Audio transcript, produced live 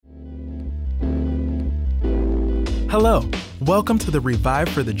Hello, welcome to the Revive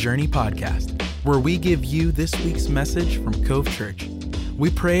for the Journey podcast, where we give you this week's message from Cove Church. We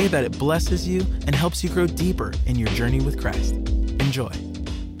pray that it blesses you and helps you grow deeper in your journey with Christ. Enjoy.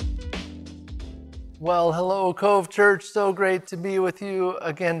 Well, hello, Cove Church. So great to be with you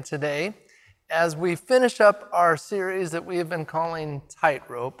again today. As we finish up our series that we have been calling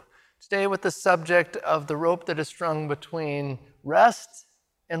Tightrope, today with the subject of the rope that is strung between rest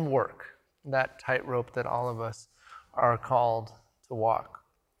and work, that tightrope that all of us are called to walk.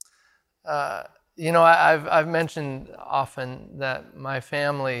 I've mentioned often that my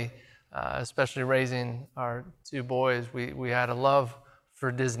family, especially raising our two boys, we had a love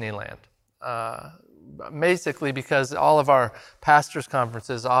for Disneyland. Basically because all of our pastors'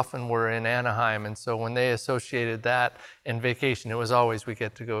 conferences often were in Anaheim, and so when they associated that and vacation, it was always we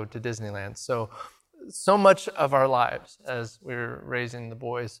get to go to Disneyland. So much of our lives as we were raising the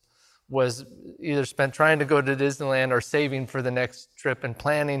boys was either spent trying to go to Disneyland or saving for the next trip and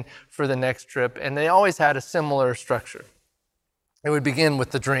planning for the next trip. And they always had a similar structure. It would begin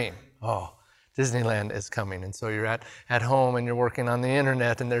with the dream. Oh, Disneyland is coming. And so you're at home and you're working on the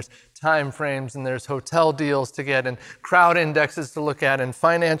internet, and there's time frames and there's hotel deals to get and crowd indexes to look at and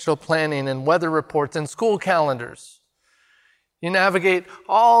financial planning and weather reports and school calendars. You navigate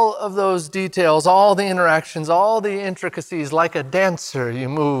all of those details, all the interactions, all the intricacies. Like a dancer, you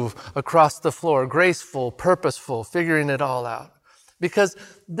move across the floor, graceful, purposeful, figuring it all out. Because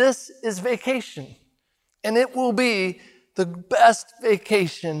this is vacation, and it will be the best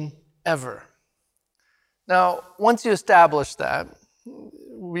vacation ever. Now, once you establish that,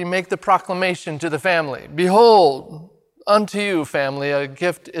 we make the proclamation to the family, "Behold, unto you, family, a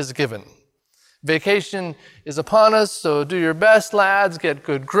gift is given. Vacation is upon us, so do your best, lads, get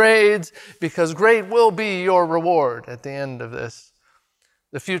good grades, because great will be your reward at the end of this.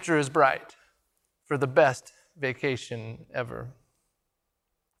 The future is bright for the best vacation ever."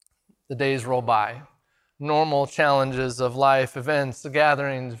 The days roll by. Normal challenges of life, events,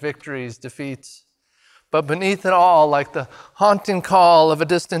 gatherings, victories, defeats. But beneath it all, like the haunting call of a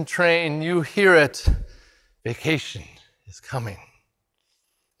distant train, you hear it. Vacation is coming.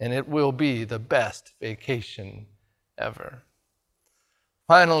 And it will be the best vacation ever.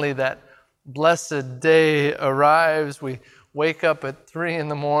 Finally, that blessed day arrives. We wake up at 3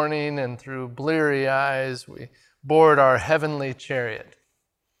 a.m, and through bleary eyes, we board our heavenly chariot,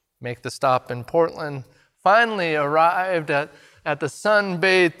 make the stop in Portland, finally arrived at the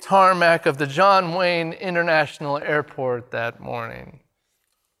sun-bathed tarmac of the John Wayne International Airport that morning.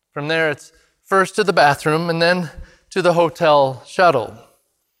 From there, it's first to the bathroom and then to the hotel shuttle.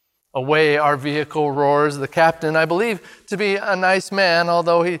 Away our vehicle roars. The captain, I believe to be a nice man,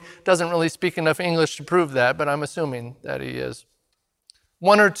 although he doesn't really speak enough English to prove that, but I'm assuming that he is.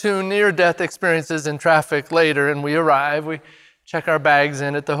 One or two near-death experiences in traffic later, and we arrive. We check our bags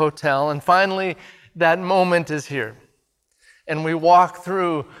in at the hotel, and finally, that moment is here. And we walk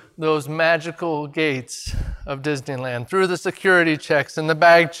through those magical gates of Disneyland, through the security checks and the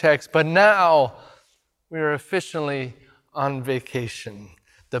bag checks, but now we are officially on vacation.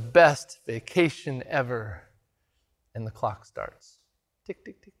 The best vacation ever. And the clock starts. Tick,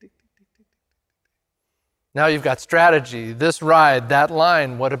 tick, tick, tick, tick, tick, tick, tick. Now you've got strategy, this ride, that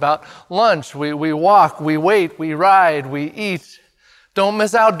line. What about lunch? We walk, we wait, we ride, we eat. Don't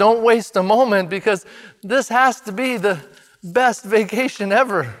miss out, don't waste a moment, because this has to be the best vacation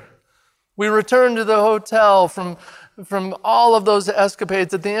ever. We return to the hotel from all of those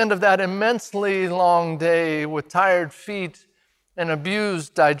escapades at the end of that immensely long day with tired feet and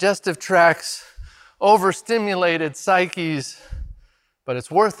abused digestive tracts, overstimulated psyches. But it's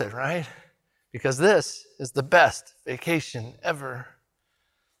worth it, right? Because this is the best vacation ever.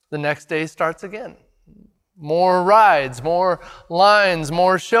 The next day starts again. More rides, more lines,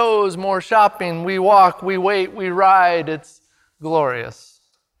 more shows, more shopping. We walk, we wait, we ride. It's glorious.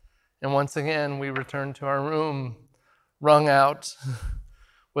 And once again, we return to our room, wrung out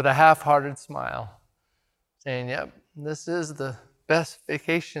with a half-hearted smile, saying, "Yep, this is the best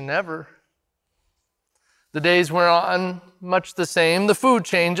vacation ever." The days wear on, much the same. The food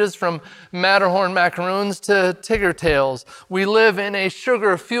changes from Matterhorn macaroons to Tigger tails. We live in a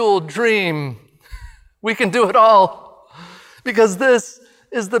sugar-fueled dream. We can do it all because this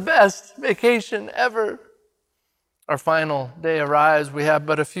is the best vacation ever. Our final day arrives. We have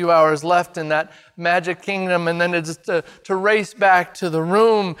but a few hours left in that magic kingdom, and then it's to race back to the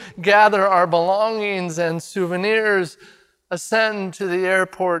room, gather our belongings and souvenirs, ascend to the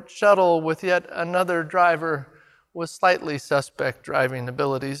airport shuttle with yet another driver with slightly suspect driving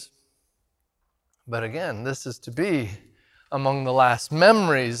abilities. But again, this is to be among the last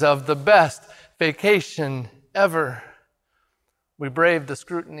memories of the best vacation ever, we braved the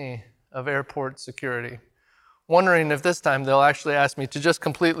scrutiny of airport security, wondering if this time they'll actually ask me to just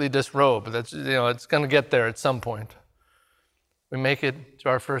completely disrobe. That's, it's going to get there at some point. We make it to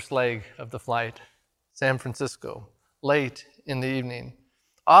our first leg of the flight, San Francisco, late in the evening,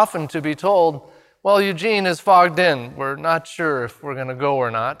 often to be told, well, Eugene is fogged in. We're not sure if we're going to go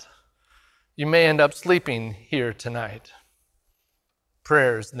or not. You may end up sleeping here tonight.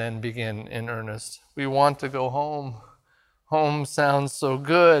 Prayers then begin in earnest. We want to go home. Home sounds so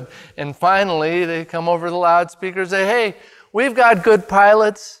good. And finally, they come over the loudspeakers and say, hey, we've got good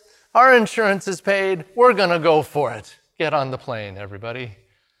pilots. Our insurance is paid. We're going to go for it. Get on the plane, everybody.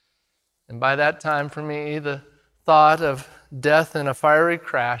 And by that time, for me, the thought of death in a fiery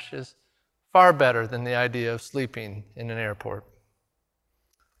crash is far better than the idea of sleeping in an airport.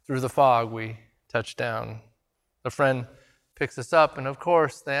 Through the fog, we touch down. A friend picks us up, and of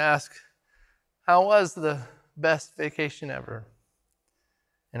course, they ask, how was the best vacation ever?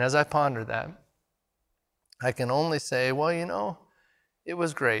 And as I ponder that, I can only say, well, it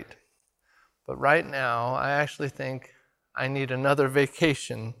was great. But right now, I actually think I need another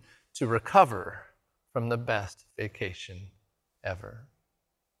vacation to recover from the best vacation ever.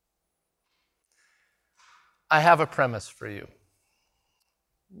 I have a premise for you.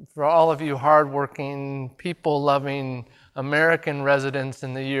 For all of you hardworking, people-loving American residents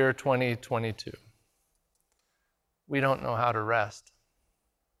in the year 2022, we don't know how to rest.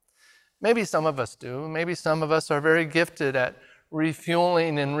 Maybe some of us do. Maybe some of us are very gifted at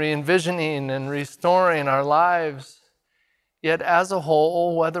refueling and re-envisioning and restoring our lives. Yet as a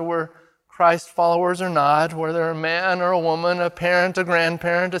whole, whether we're Christ followers or not, whether a man or a woman, a parent, a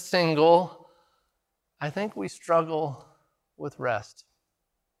grandparent, a single, I think we struggle with rest.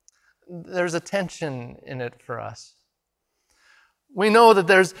 There's a tension in it for us. We know that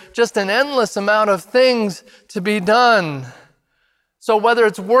there's just an endless amount of things to be done. So whether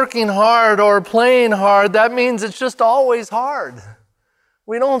it's working hard or playing hard, that means it's just always hard.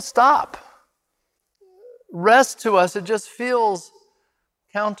 We don't stop. Rest to us, it just feels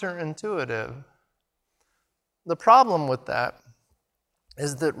counterintuitive. The problem with that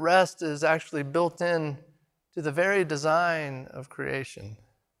is that rest is actually built in to the very design of creation,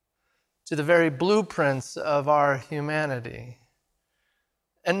 to the very blueprints of our humanity.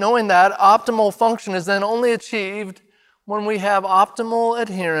 And knowing that, optimal function is then only achieved when we have optimal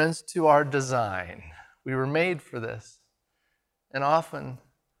adherence to our design. We were made for this, and often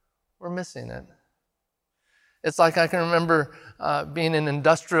we're missing it. It's like I can remember being in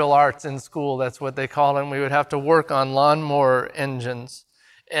industrial arts in school, that's what they call it, and we would have to work on lawnmower engines.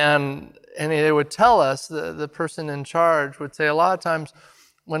 And they would tell us, the person in charge would say a lot of times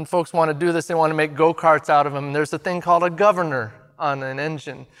when folks want to do this, they want to make go-karts out of them. And there's a thing called a governor on an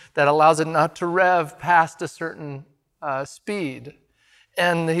engine that allows it not to rev past a certain speed.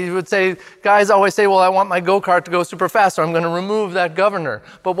 And he would say, guys always say, well, I want my go-kart to go super fast, so I'm going to remove that governor.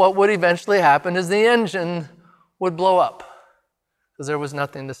 But what would eventually happen is the engine would blow up because there was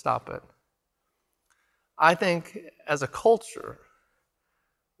nothing to stop it. I think as a culture,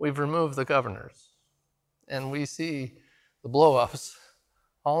 we've removed the governors, and we see the blow-ups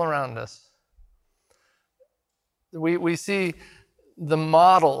all around us. We see the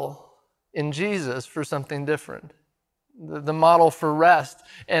model in Jesus for something different. The model for rest.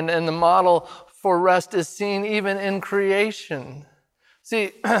 And the model for rest is seen even in creation.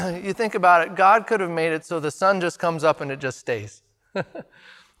 See, you think about it, God could have made it so the sun just comes up and it just stays.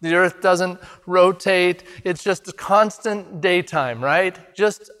 The earth doesn't rotate. It's just a constant daytime, right?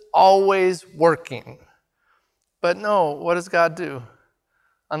 Just always working. But no, what does God do?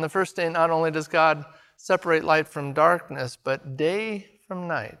 On the first day, not only does God separate light from darkness, but day from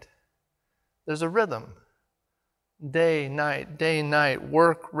night. There's a rhythm. Day, night,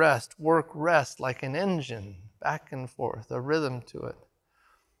 work, rest, like an engine, back and forth, a rhythm to it.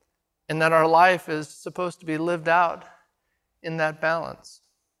 And that our life is supposed to be lived out in that balance,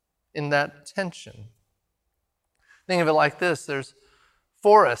 in that tension. Think of it like this, there's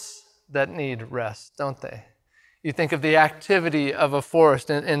forests that need rest, don't they? You think of the activity of a forest.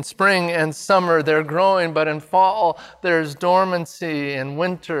 In spring and summer, they're growing, but in fall, there's dormancy. In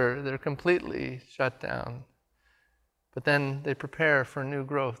winter, they're completely shut down. But then they prepare for new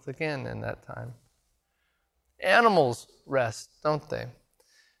growth again in that time. Animals rest, don't they?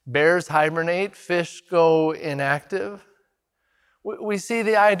 Bears hibernate, fish go inactive. We see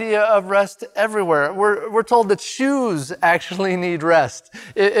the idea of rest everywhere. We're told that shoes actually need rest.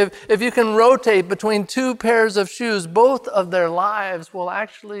 If you can rotate between two pairs of shoes, both of their lives will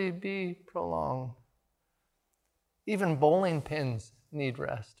actually be prolonged. Even bowling pins need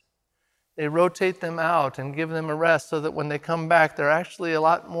rest. They rotate them out and give them a rest so that when they come back, they're actually a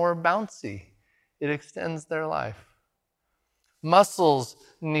lot more bouncy. It extends their life. Muscles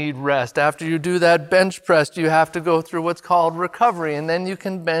need rest. After you do that bench press, you have to go through what's called recovery, and then you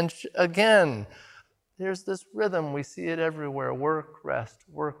can bench again. There's this rhythm. We see it everywhere. Work, rest,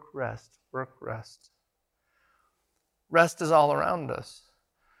 work, rest, work, rest. Rest is all around us.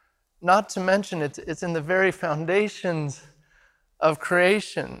 Not to mention it's in the very foundations of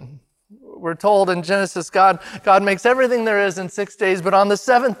creation. We're told in Genesis, God makes everything there is in 6 days, but on the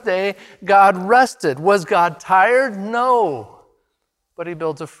seventh day, God rested. Was God tired? No. But he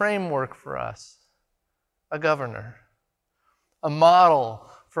builds a framework for us, a governor, a model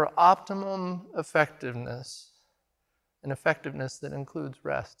for optimum effectiveness, an effectiveness that includes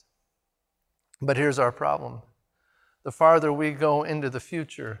rest. But here's our problem. The farther we go into the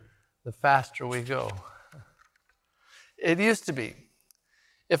future, the faster we go. It used to be,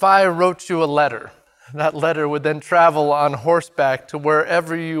 if I wrote you a letter, that letter would then travel on horseback to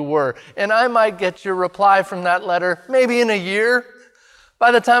wherever you were, and I might get your reply from that letter maybe in a year.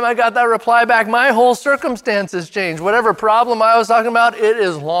 By the time I got that reply back, my whole circumstances changed. Whatever problem I was talking about, it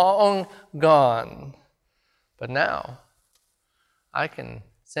is long gone. But now, I can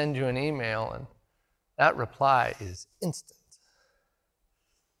send you an email and that reply is instant.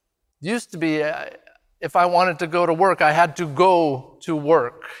 It used to be, if I wanted to go to work, I had to go to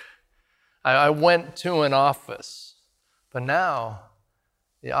work. I went to an office. But now,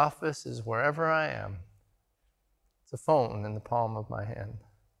 the office is wherever I am. It's a phone in the palm of my hand.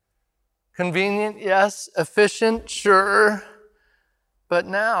 Convenient, yes. Efficient, sure. But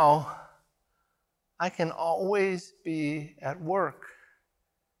now, I can always be at work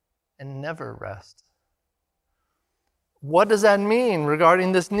and never rest. What does that mean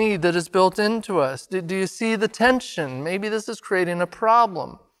regarding this need that is built into us? Do you see the tension? Maybe this is creating a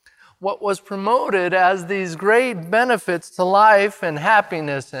problem. What was promoted as these great benefits to life and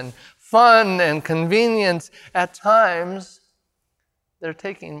happiness and fun and convenience, at times, they're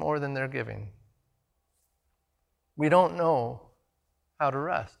taking more than they're giving. We don't know how to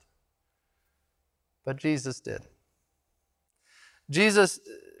rest. But Jesus did. Jesus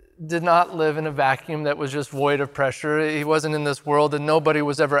did not live in a vacuum that was just void of pressure. He wasn't in this world and nobody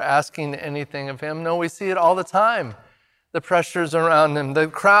was ever asking anything of him. No, we see it all the time. The pressures around him. The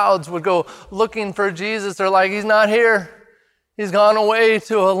crowds would go looking for Jesus. They're like, he's not here. He's gone away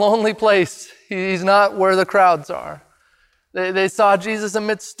to a lonely place. He's not where the crowds are. They saw Jesus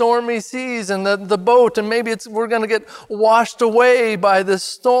amidst stormy seas and the boat, and maybe we're going to get washed away by this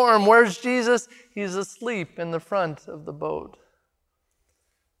storm. Where's Jesus? He's asleep in the front of the boat.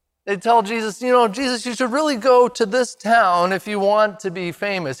 They tell Jesus, Jesus, you should really go to this town if you want to be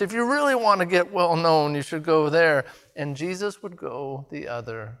famous. If you really want to get well known, you should go there. And Jesus would go the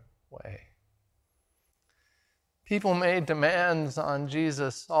other way. People made demands on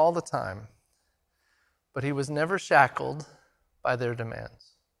Jesus all the time, but he was never shackled by their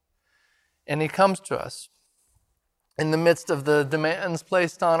demands. And he comes to us in the midst of the demands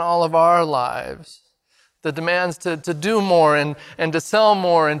placed on all of our lives. The demands to do more and to sell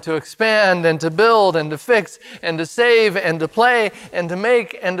more and to expand and to build and to fix and to save and to play and to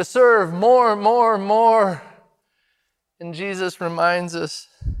make and to serve more. And Jesus reminds us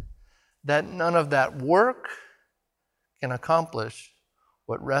that none of that work can accomplish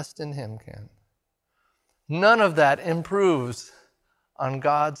what rest in him can. None of that improves on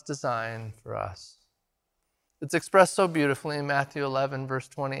God's design for us. It's expressed so beautifully in Matthew 11, verse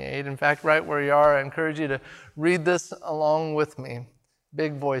 28. In fact, right where you are, I encourage you to read this along with me.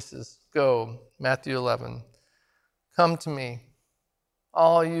 Big voices. Go. Matthew 11. Come to me,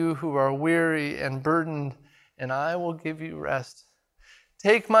 all you who are weary and burdened, and I will give you rest.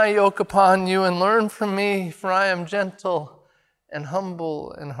 Take my yoke upon you and learn from me, for I am gentle and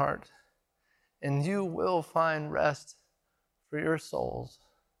humble in heart, and you will find rest for your souls.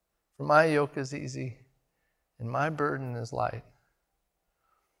 For my yoke is easy and my burden is light.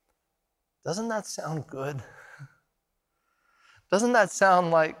 Doesn't that sound good? Doesn't that sound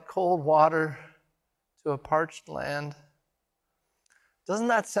like cold water to a parched land? Doesn't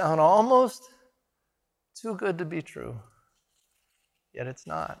that sound almost too good to be true? Yet it's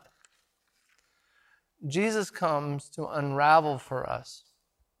not. Jesus comes to unravel for us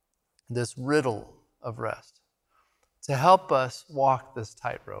this riddle of rest, to help us walk this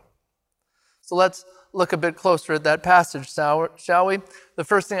tightrope. So let's look a bit closer at that passage, shall we? The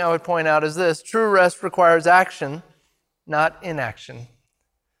first thing I would point out is this: true rest requires action, not inaction.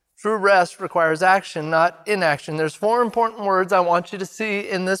 True rest requires action, not inaction. There's 4 important words I want you to see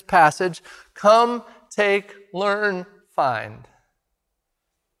in this passage: come, take, learn, find.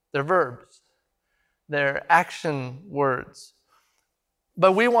 They're verbs. They're action words.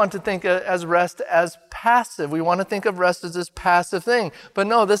 But we want to think as rest as passive. We want to think of rest as this passive thing. But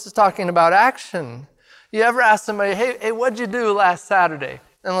no, this is talking about action. You ever ask somebody, hey, what'd you do last Saturday?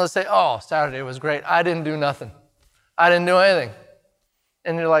 And they'll say, oh, Saturday was great. I didn't do nothing. I didn't do anything.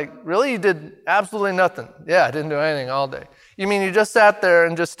 And you're like, really? You did absolutely nothing? Yeah, I didn't do anything all day. You mean you just sat there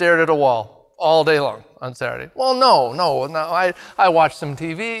and just stared at a wall all day long on Saturday? Well, no. I watched some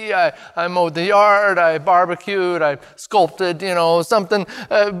TV, I mowed the yard, I barbecued, I sculpted, something.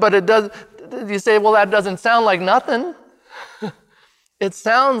 But it does. You say, well, that doesn't sound like nothing. It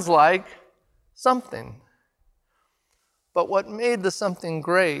sounds like something. But what made the something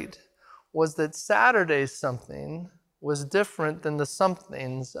great was that Saturday's something was different than the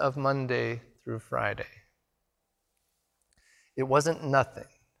somethings of Monday through Friday. It wasn't nothing.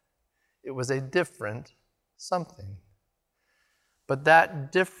 It was a different something. But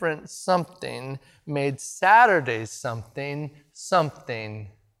that different something made Saturday's something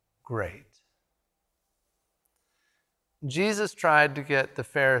great. Jesus tried to get the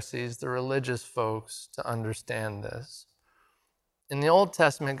Pharisees, the religious folks, to understand this. In the Old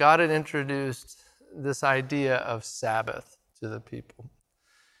Testament, God had introduced this idea of Sabbath to the people.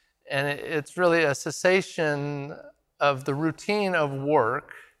 And it's really a cessation of the routine of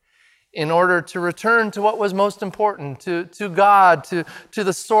work in order to return to what was most important, to God, to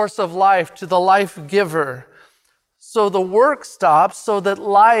the source of life, to the life giver. So the work stops so that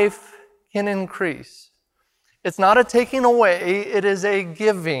life can increase. It's not a taking away, it is a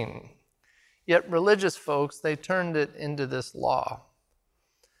giving. Yet religious folks, they turned it into this law.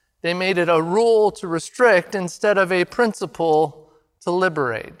 They made it a rule to restrict instead of a principle to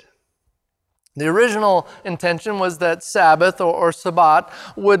liberate. The original intention was that Sabbath or Sabbat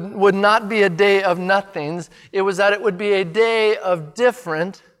would not be a day of nothings. It was that it would be a day of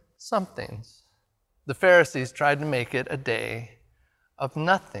different somethings. The Pharisees tried to make it a day of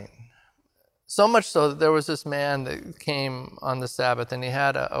nothing. So much so that there was this man that came on the Sabbath and he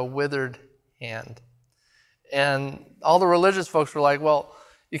had a withered hand. And all the religious folks were like, well,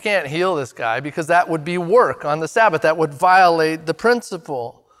 you can't heal this guy because that would be work on the Sabbath. That would violate the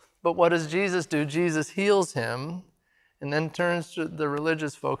principle. But what does Jesus do? Jesus heals him and then turns to the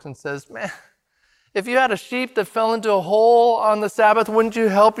religious folks and says, man, if you had a sheep that fell into a hole on the Sabbath, wouldn't you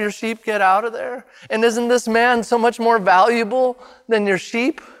help your sheep get out of there? And isn't this man so much more valuable than your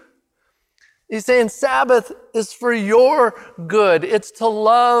sheep? He's saying Sabbath is for your good. It's to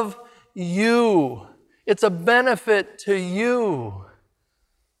love you. It's a benefit to you.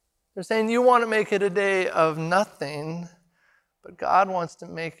 They're saying you want to make it a day of nothing, but God wants to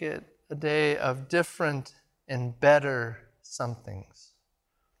make it a day of different and better somethings.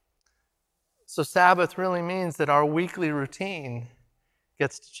 So Sabbath really means that our weekly routine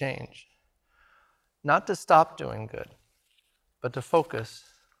gets to change. Not to stop doing good, but to focus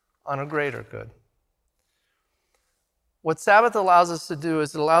on a greater good. What Sabbath allows us to do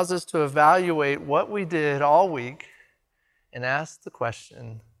is it allows us to evaluate what we did all week and ask the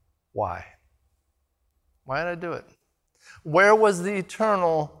question, why? Why did I do it? Where was the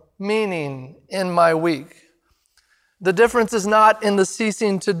eternal meaning in my week? The difference is not in the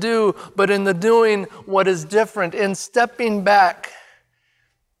ceasing to do, but in the doing what is different, in stepping back.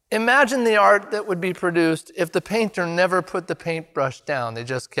 Imagine the art that would be produced if the painter never put the paintbrush down. They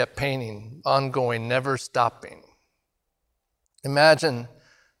just kept painting, ongoing, never stopping. Imagine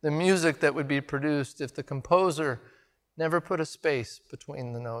the music that would be produced if the composer never put a space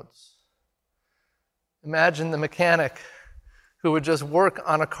between the notes. Imagine the mechanic who would just work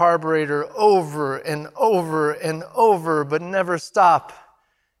on a carburetor over and over and over, but never stop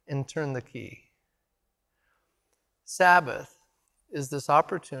and turn the key. Sabbath is this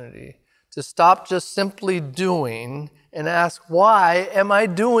opportunity to stop just simply doing and ask, why am I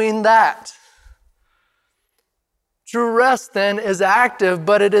doing that? True rest then is active,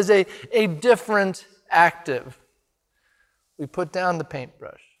 but it is a different active. We put down the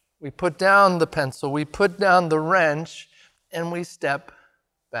paintbrush. We put down the pencil. We put down the wrench, and we step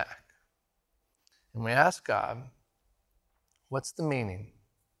back. And we ask God, what's the meaning?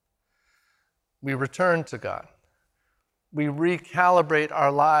 We return to God. We recalibrate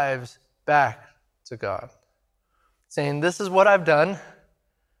our lives back to God, saying, this is what I've done,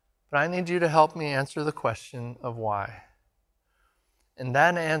 but I need you to help me answer the question of why. And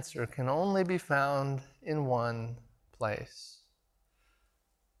that answer can only be found in one place.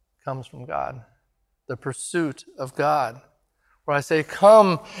 It comes from God, the pursuit of God, where I say,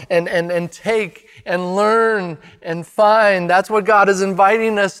 come and take and learn and find. That's what God is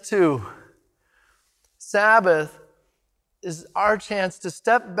inviting us to. Sabbath is our chance to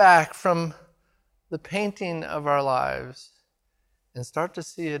step back from the painting of our lives and start to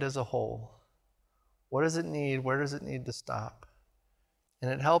see it as a whole. What does it need? Where does it need to stop? And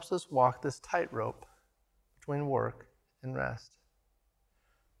it helps us walk this tightrope between work and rest.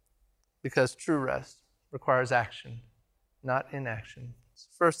 Because true rest requires action, not inaction. That's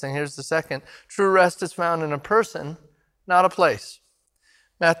the first thing. Here's the second. True rest is found in a person, not a place.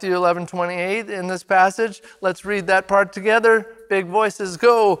 Matthew 11:28 in this passage. Let's read that part together. Big voices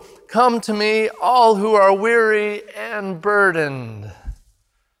go. Come to me, all who are weary and burdened.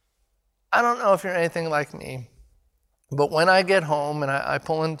 I don't know if you're anything like me, but when I get home and I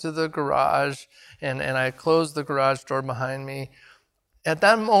pull into the garage and I close the garage door behind me, at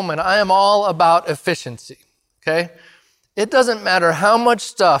that moment I am all about efficiency, okay? It doesn't matter how much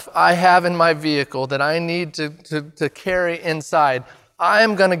stuff I have in my vehicle that I need to carry inside. I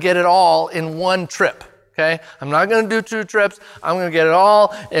am going to get it all in one trip, okay? I'm not going to do 2 trips. I'm going to get it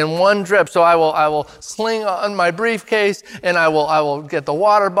all in one trip. So I will sling on my briefcase, and I will get the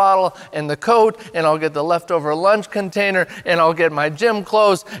water bottle and the coat, and I'll get the leftover lunch container, and I'll get my gym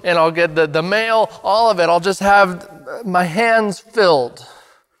clothes, and I'll get the mail, all of it. I'll just have my hands filled,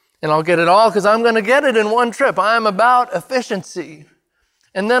 and I'll get it all because I'm going to get it in one trip. I'm about efficiency.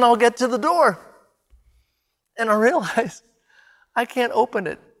 And then I'll get to the door, and I realize I can't open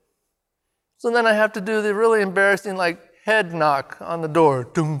it. So then I have to do the really embarrassing head knock on the door.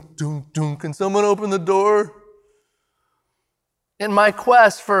 Dunk, dunk, dunk. Can someone open the door? In my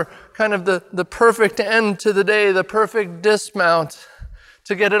quest for kind of the perfect end to the day, the perfect dismount,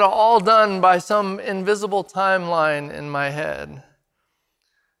 to get it all done by some invisible timeline in my head,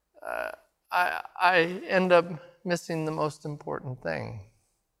 I end up missing the most important thing.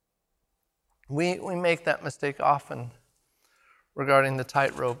 We make that mistake often regarding the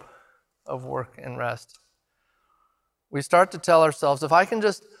tightrope of work and rest. We start to tell ourselves, if I can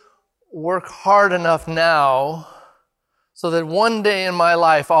just work hard enough now so that one day in my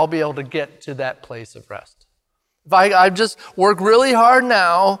life I'll be able to get to that place of rest. If I just work really hard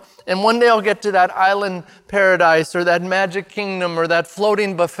now, and one day I'll get to that island paradise or that magic kingdom or that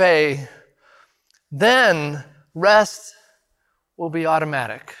floating buffet, then rest will be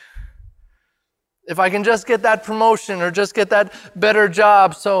automatic. If I can just get that promotion or just get that better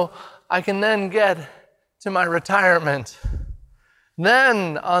job so I can then get to my retirement,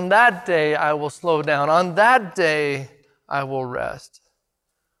 then on that day I will slow down. On that day I will rest.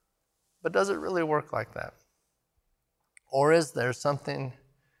 But does it really work like that? Or is there something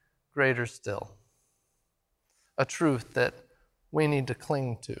greater still? A truth that we need to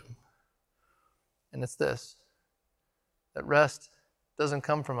cling to. And it's this, that rest doesn't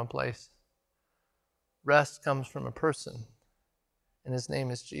come from a place. Rest comes from a person, and his name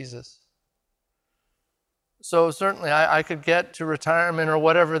is Jesus. So certainly I could get to retirement or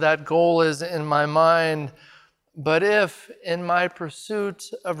whatever that goal is in my mind, but if in my pursuit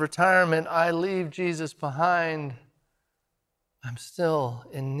of retirement I leave Jesus behind, I'm still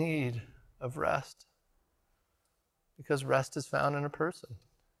in need of rest, because rest is found in a person.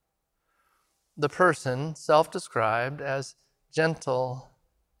 The person, self-described as gentle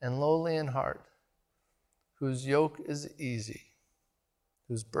and lowly in heart, whose yoke is easy,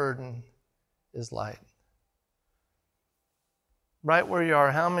 whose burden is light. Right where you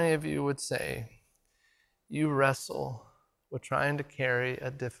are, how many of you would say you wrestle with trying to carry a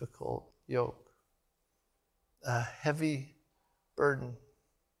difficult yoke, a heavy burden?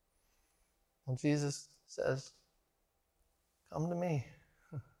 Well, Jesus says, come to me.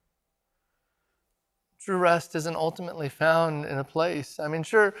 True rest isn't ultimately found in a place. I mean,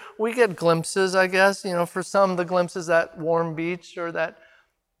 sure, we get glimpses, I guess. For some, the glimpse is that warm beach or that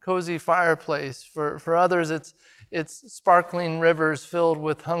cozy fireplace. For others, it's sparkling rivers filled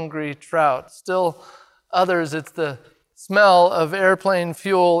with hungry trout. Still others, it's the smell of airplane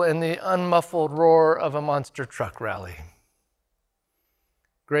fuel and the unmuffled roar of a monster truck rally.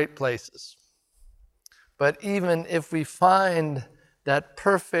 Great places. But even if we find that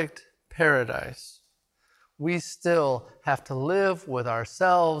perfect paradise, we still have to live with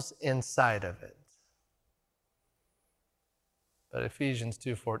ourselves inside of it. But Ephesians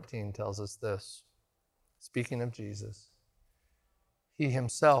 2:14 tells us this, speaking of Jesus, he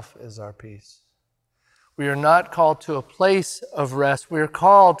himself is our peace. We are not called to a place of rest. We are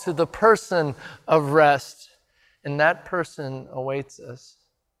called to the person of rest, and that person awaits us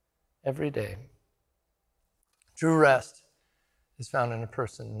every day. True rest is found in a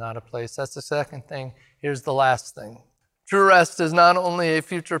person, not a place. That's the second thing. Here's the last thing. True rest is not only a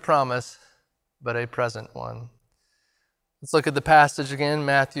future promise, but a present one. Let's look at the passage again,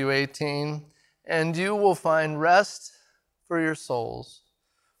 Matthew 18. And you will find rest for your souls.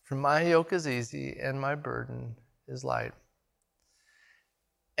 For my yoke is easy and my burden is light.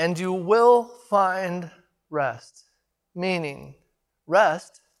 And you will find rest, meaning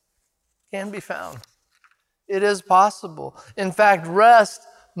rest can be found. It is possible. In fact, rest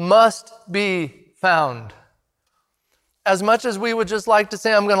must be found. As much as we would just like to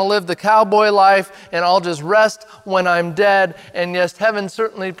say, I'm going to live the cowboy life and I'll just rest when I'm dead, and yes, heaven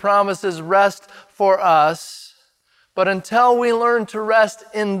certainly promises rest for us, but until we learn to rest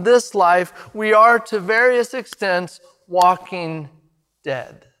in this life, we are to various extents walking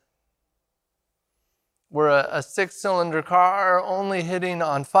dead. We're a 6-cylinder car only hitting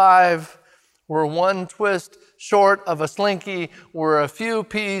on 5. We're one twist short of a slinky. We're a few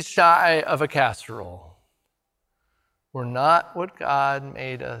peas shy of a casserole. We're not what God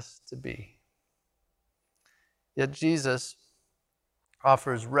made us to be. Yet Jesus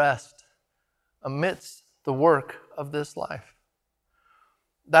offers rest amidst the work of this life.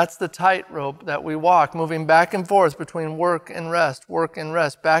 That's the tightrope that we walk, moving back and forth between work and rest,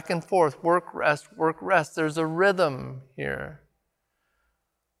 back and forth, work, rest. There's a rhythm here.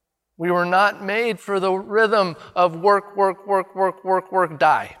 We were not made for the rhythm of work,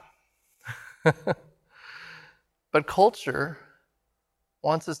 die. But culture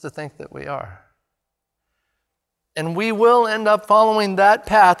wants us to think that we are. And we will end up following that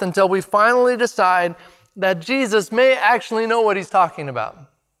path until we finally decide that Jesus may actually know what he's talking about.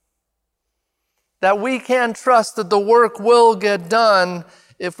 That we can trust that the work will get done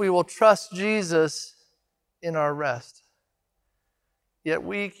if we will trust Jesus in our rest. Yet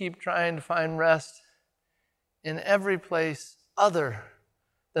we keep trying to find rest in every place other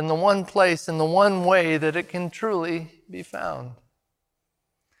than the one place and the one way that it can truly be found.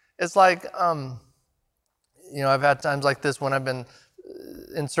 It's like, I've had times like this when I've been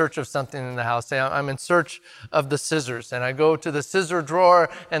in search of something in the house. Say I'm in search of the scissors, and I go to the scissor drawer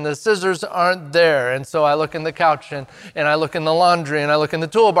and the scissors aren't there. And so I look in the couch and I look in the laundry and I look in the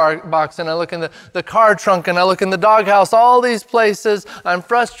toolbox and I look in the car trunk and I look in the doghouse, all these places. I'm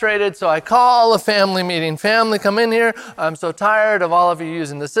frustrated, so I call a family meeting. Family, come in here. I'm so tired of all of you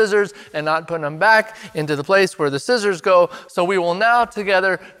using the scissors and not putting them back into the place where the scissors go. So we will now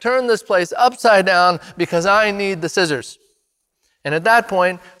together turn this place upside down because I need the scissors. And at that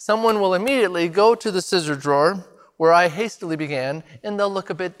point, someone will immediately go to the scissor drawer where I hastily began, and they'll look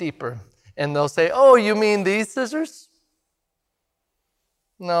a bit deeper. And they'll say, "Oh, you mean these scissors?"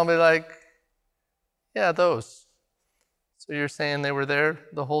 And I'll be like, "Yeah, those." "So you're saying they were there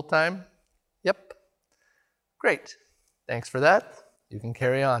the whole time?" "Yep." "Great. Thanks for that. You can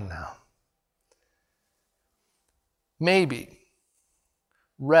carry on now." Maybe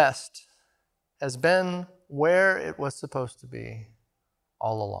rest has been where it was supposed to be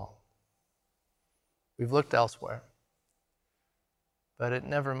all along. We've looked elsewhere, but it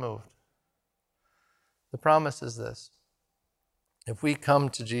never moved. The promise is this: if we come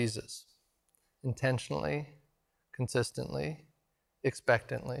to Jesus intentionally, consistently,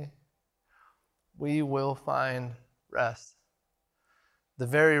 expectantly, we will find rest. The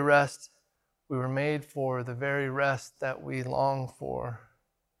very rest we were made for, the very rest that we long for,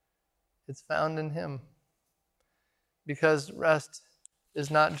 it's found in Him. Because rest is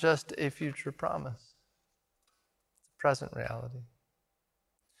not just a future promise. It's a present reality.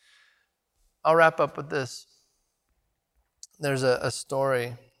 I'll wrap up with this. There's a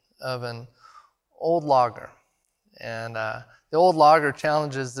story of an old logger. And the old logger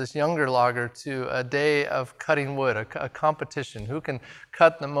challenges this younger logger to a day of cutting wood, a competition. Who can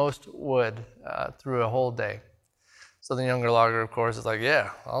cut the most wood through a whole day? So the younger logger, of course, is like,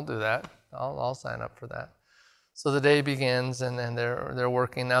 "Yeah, I'll do that. I'll sign up for that." So the day begins, and they're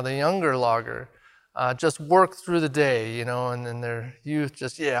working. Now the younger logger just worked through the day, and then their youth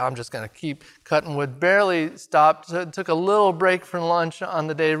I'm just going to keep cutting wood. Barely stopped, took a little break for lunch on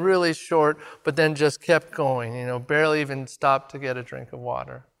the day, really short, but then just kept going, barely even stopped to get a drink of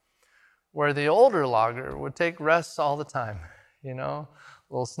water. Where the older logger would take rests all the time, a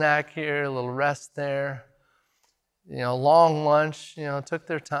little snack here, a little rest there, long lunch, took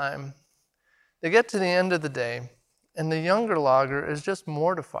their time. They get to the end of the day, and the younger logger is just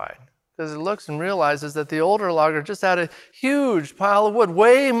mortified because he looks and realizes that the older logger just had a huge pile of wood,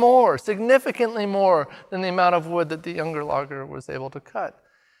 way more, significantly more than the amount of wood that the younger logger was able to cut.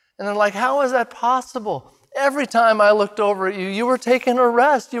 And they're like, "How is that possible? Every time I looked over at you, you were taking a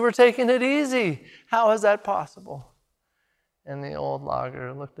rest. You were taking it easy. How is that possible?" And the old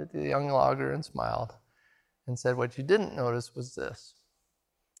logger looked at the young logger and smiled and said, "What you didn't notice was this.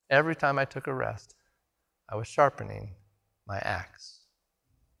 Every time I took a rest, I was sharpening my axe."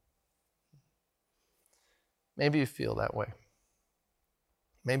 Maybe you feel that way.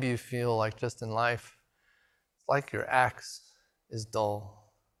 Maybe you feel like just in life, it's like your axe is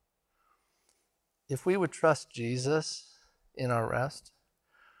dull. If we would trust Jesus in our rest,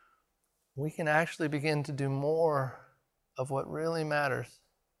 we can actually begin to do more of what really matters.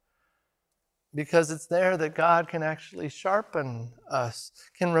 Because it's there that God can actually sharpen us,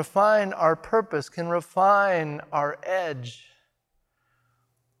 can refine our purpose, can refine our edge.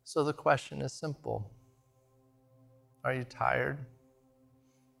 So the question is simple. Are you tired?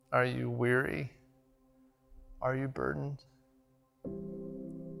 Are you weary? Are you burdened?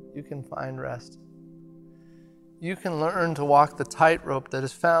 You can find rest. You can learn to walk the tightrope that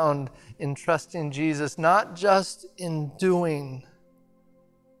is found in trusting Jesus, not just in doing,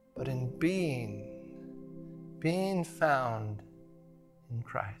 but in being found in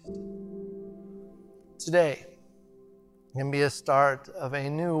Christ. Today can be a start of a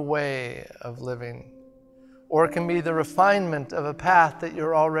new way of living, or it can be the refinement of a path that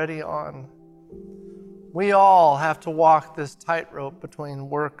you're already on. We all have to walk this tightrope between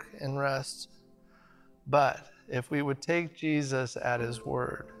work and rest, but if we would take Jesus at his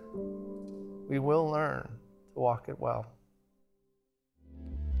word, we will learn to walk it well.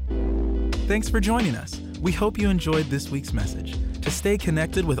 Thanks for joining us. We hope you enjoyed this week's message. To stay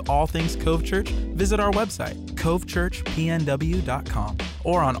connected with all things Cove Church, visit our website, covechurchpnw.com,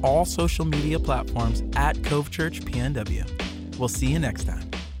 or on all social media platforms at Cove Church PNW. We'll see you next time.